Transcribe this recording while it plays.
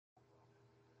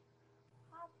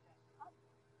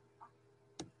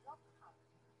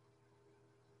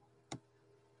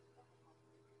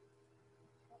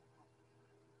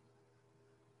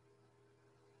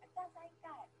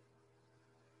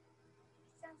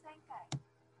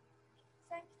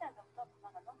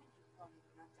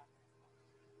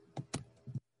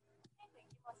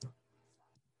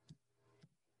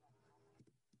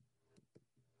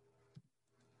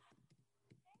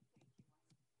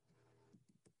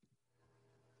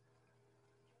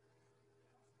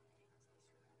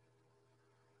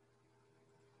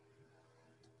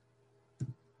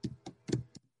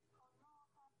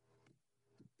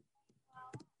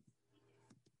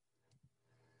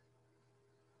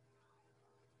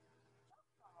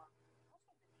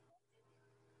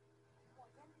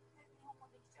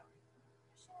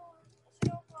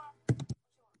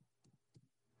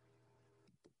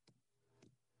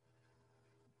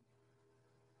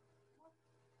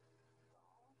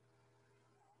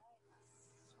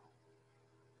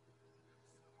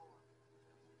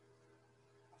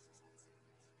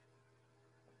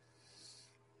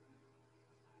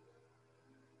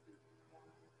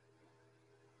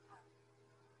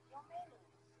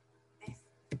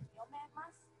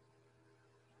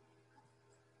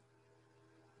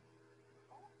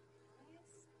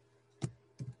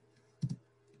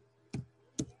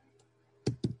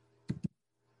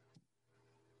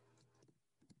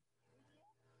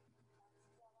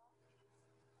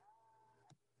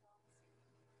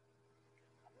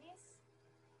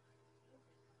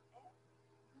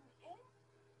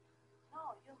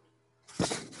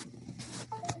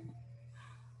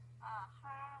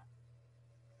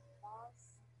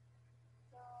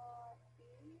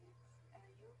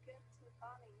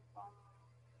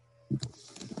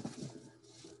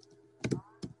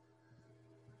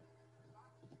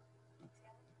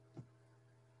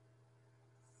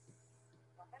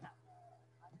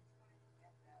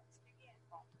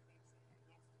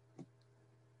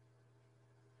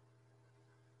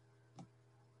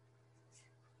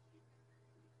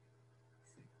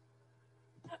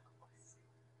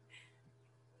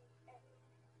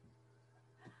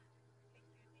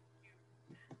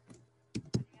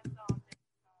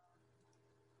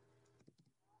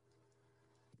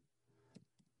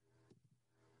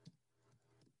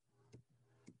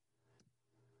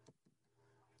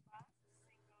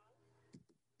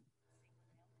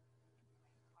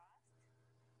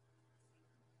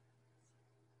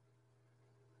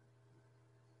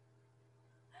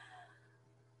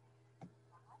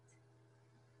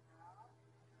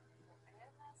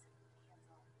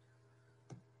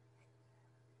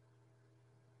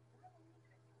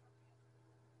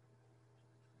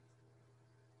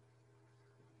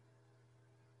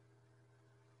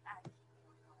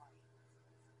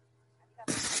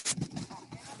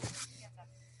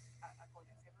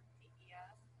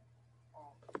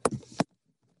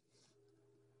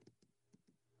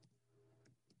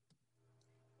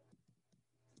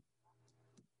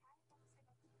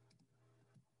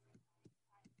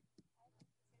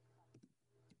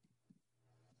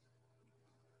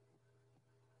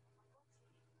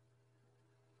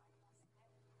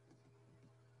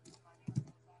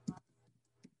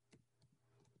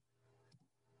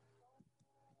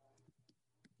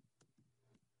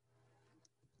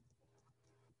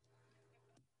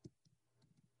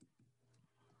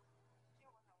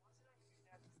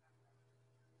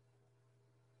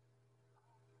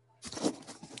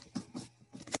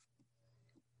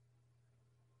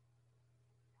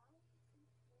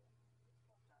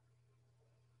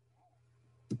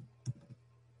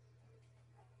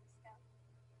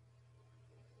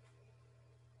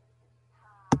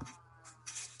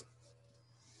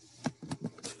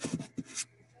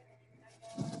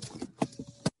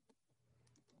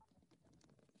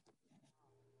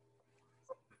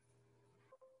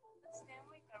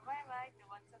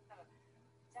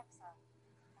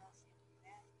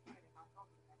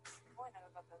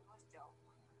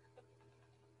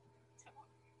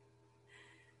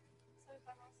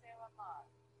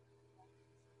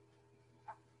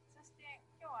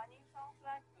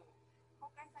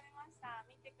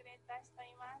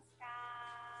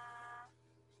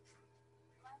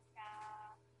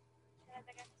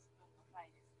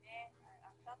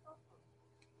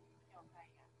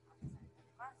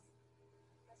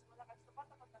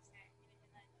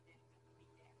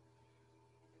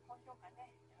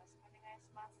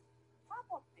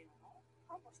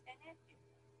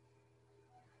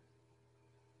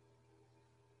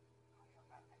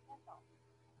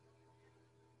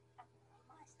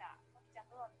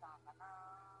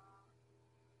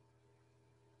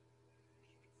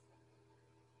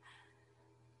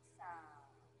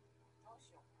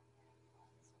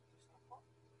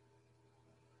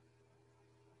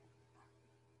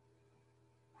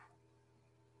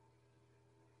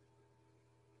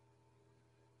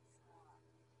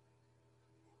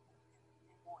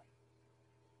重い。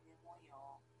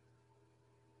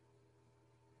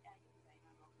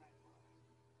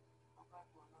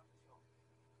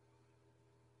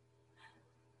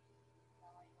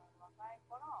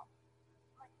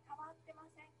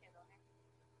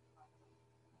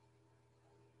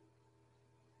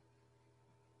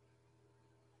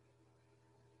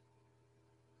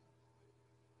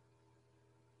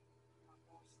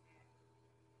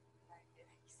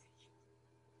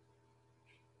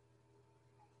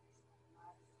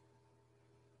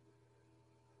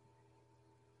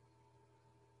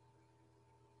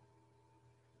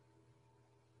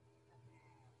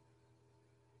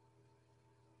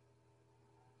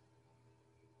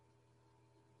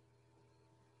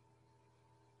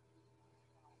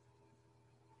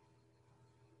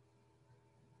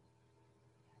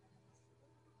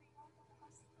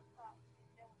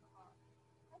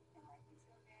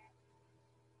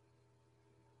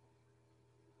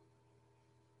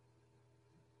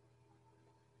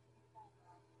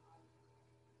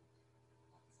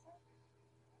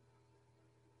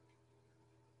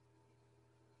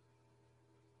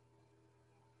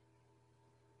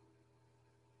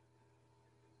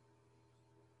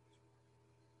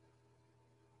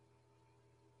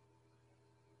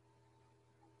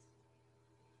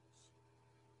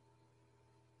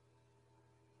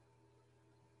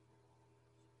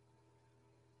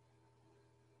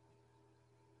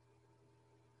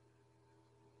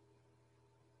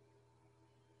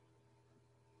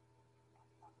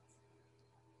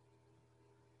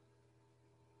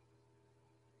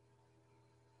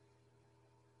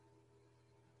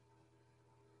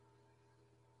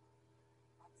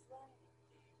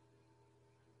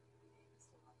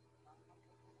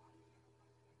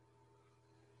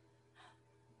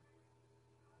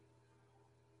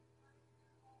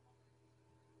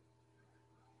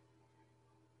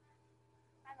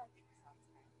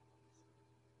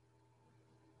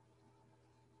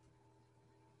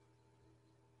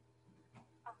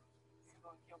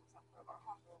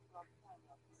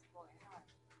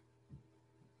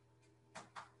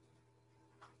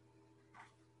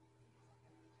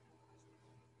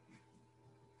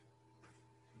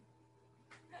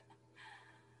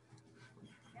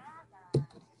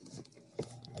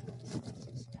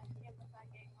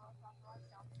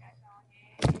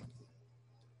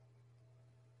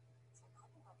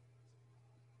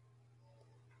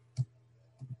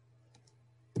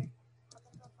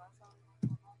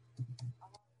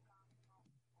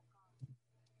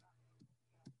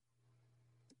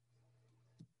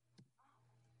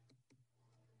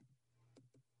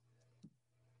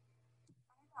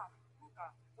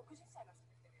か60歳が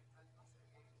喋ってるやつありますよ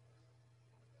ね。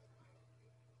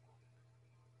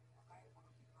若い子の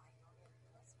時はいろいろやって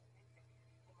ますよねって。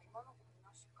でも今の子みん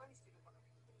なしっかりしてるからび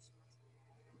っくりしますね。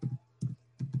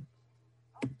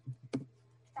あ、来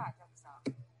た、ジャムさん。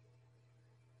レ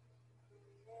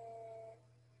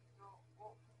の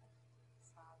を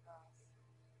探す。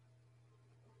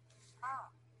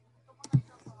あ、お友達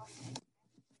を探す。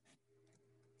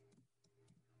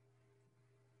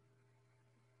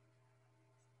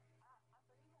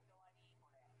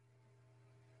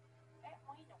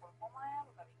もういいのこれ5万円あ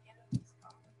るからいけるんですか？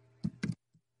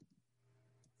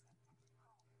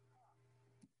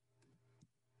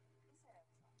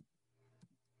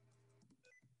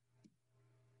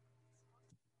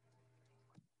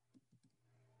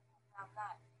なん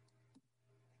ない。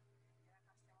やら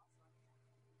かしてますわね。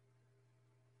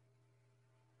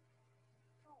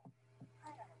今日、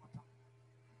海外のこと。あ、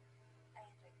い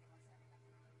けま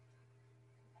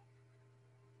せん。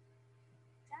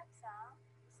ジャックさん、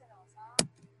ミスローさん、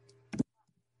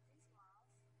This month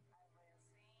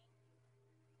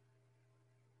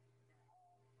I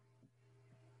will sing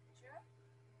the picture.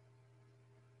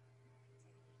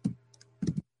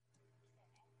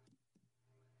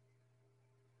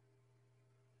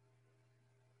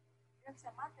 ジャック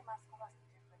さん待ってます。5月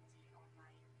19日オンラ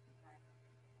イン。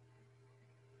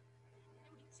でも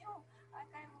一応、ア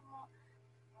ーカイブも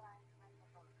ご覧いただく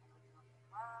ことが可能になって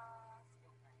ます。了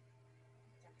解。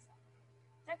ジャックさん。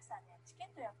ジャックさんね、チケ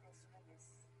ット予定するんで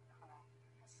す。だから、も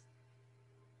し、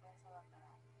これそうだった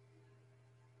ら、チ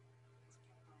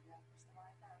ケットを予約してもら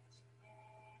えたら嬉しいで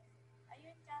す。あ、ゆ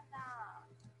うちゃん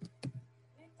だ。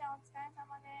ゆうちゃんお疲れ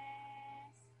様で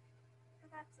す。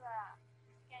9月は、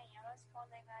試験よろしくお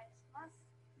願いします。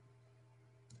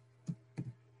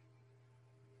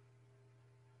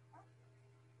あ、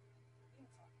ゆう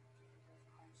ちゃん、配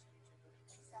信中で、イン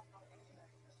スタントできな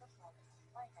いので、ちょっと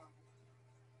前からね、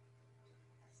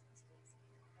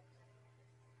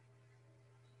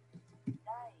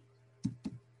第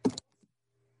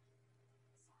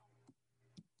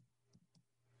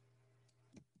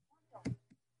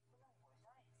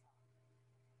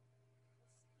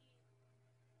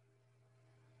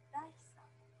第3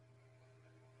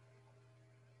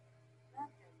なん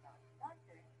て言うんだろうなん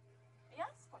てや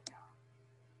すこちゃん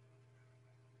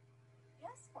や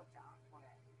すこちゃんこれ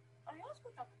あれやす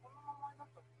こちゃんってこの名前だっ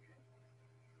たっけ？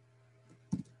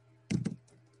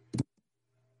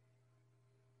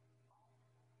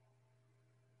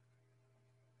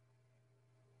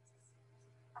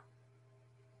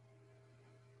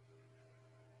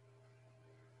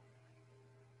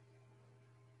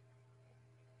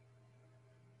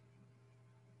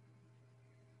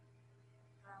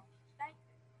あ、聞きたいって。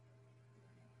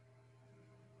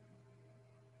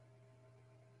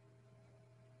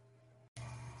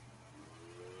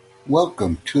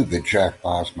Welcome to the Jack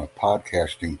Bosma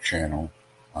podcasting channel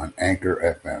on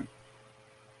Anchor FM.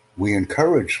 We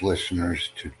encourage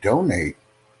listeners to donate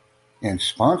and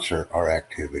sponsor our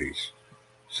activities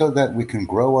so that we can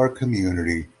grow our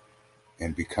community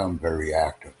and become very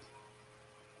active.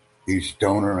 These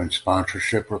donor and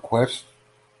sponsorship requests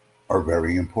are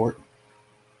very important.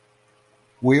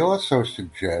 We also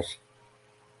suggest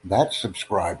that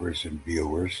subscribers and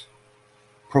viewers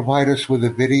provide us with a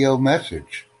video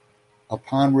message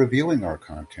upon reviewing our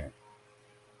content.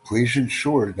 Please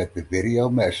ensure that the video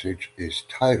message is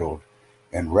titled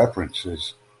and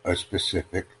references a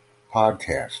specific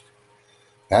podcast.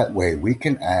 That way we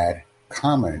can add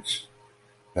comments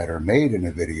that are made in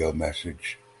a video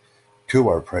message to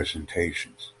our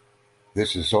presentations.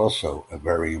 This is also a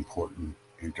very important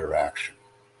interaction.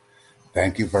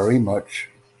 Thank you very much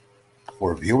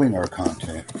for viewing our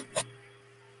content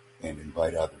and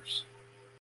invite others.